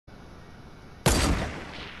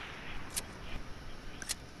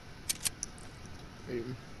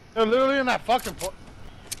team. They're literally in that fucking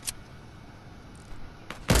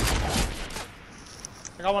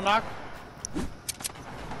I got one knock.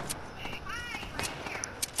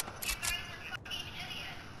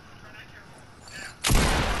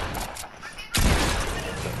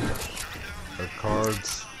 Their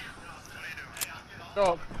cards.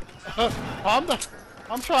 Yo,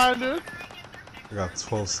 I'm trying, dude. I got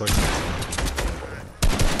 12 seconds.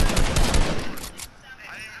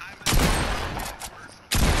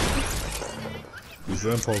 Use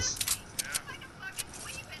the impulse.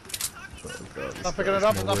 Oh god, Stop picking it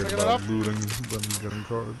up, stop picking it up. Looting than getting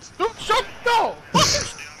cards. Dude, shut no!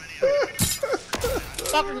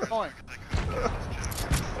 Fucking annoying.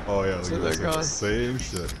 Oh yeah, So look they're at gone. the same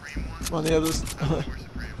shit. I'm on the other side.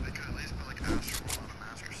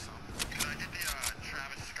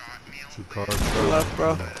 Two cards. Left,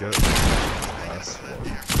 bro. Get last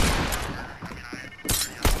one.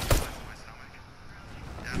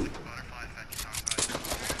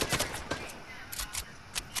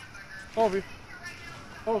 Kobe.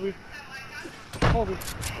 Kobe. Kobe.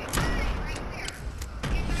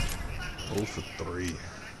 0 for 3.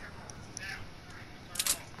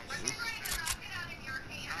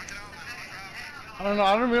 I don't know,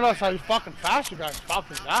 I didn't realize how fucking fast you guys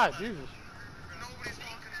fucking died, Jesus.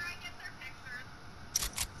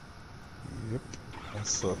 Yep. I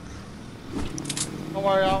suck. Don't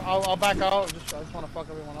worry, I'll back out. I just want to fuck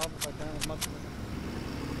everyone up if I can as much as I can.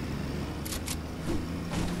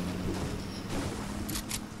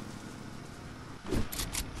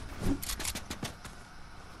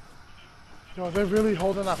 Yo, are they really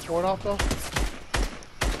holding that fort off though?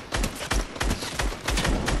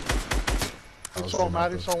 He's so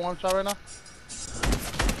mad, he's so one shot right now.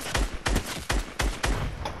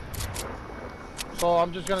 So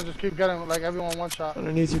I'm just gonna keep getting like everyone one shot.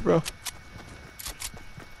 Underneath you, bro.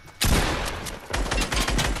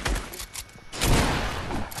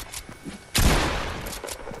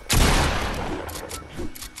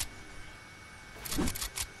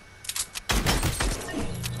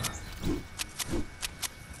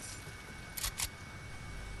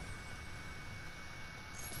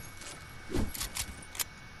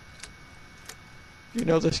 Do you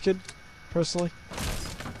know this kid personally?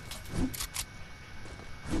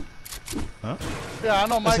 Huh? Yeah, I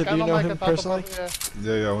know Mike. Do you know him I personally?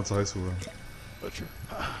 Yeah, I went to high school with him. Butcher.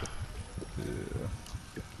 Yeah.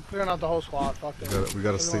 Clearing out the whole squad. Fuck it. We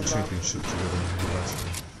got a state championship together in high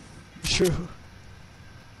school. True.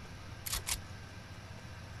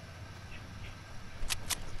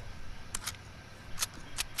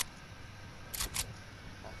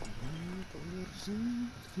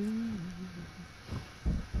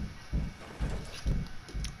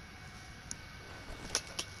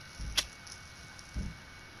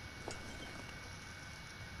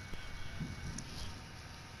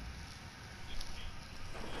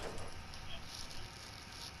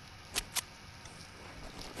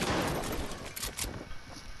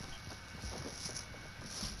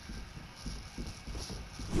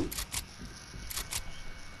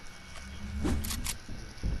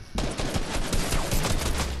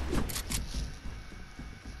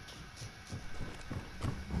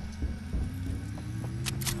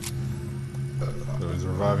 So he's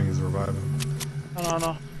reviving, he's reviving.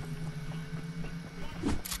 No.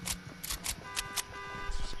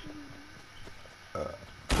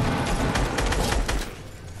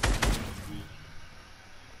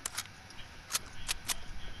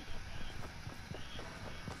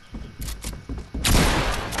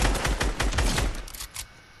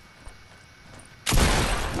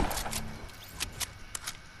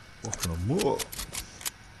 Fucking him up.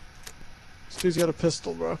 This dude's got a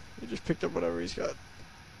pistol, bro. He just picked up whatever he's got.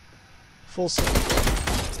 Full set.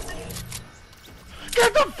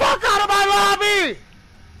 Get the fuck out of my lobby!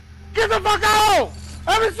 Get the fuck out!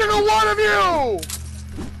 Every single one of you!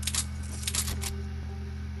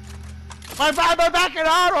 Am I backing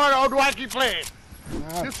out or do I keep playing?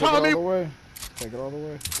 Nah, You take it telling all me- the way. Take it all the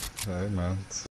way. Hey man.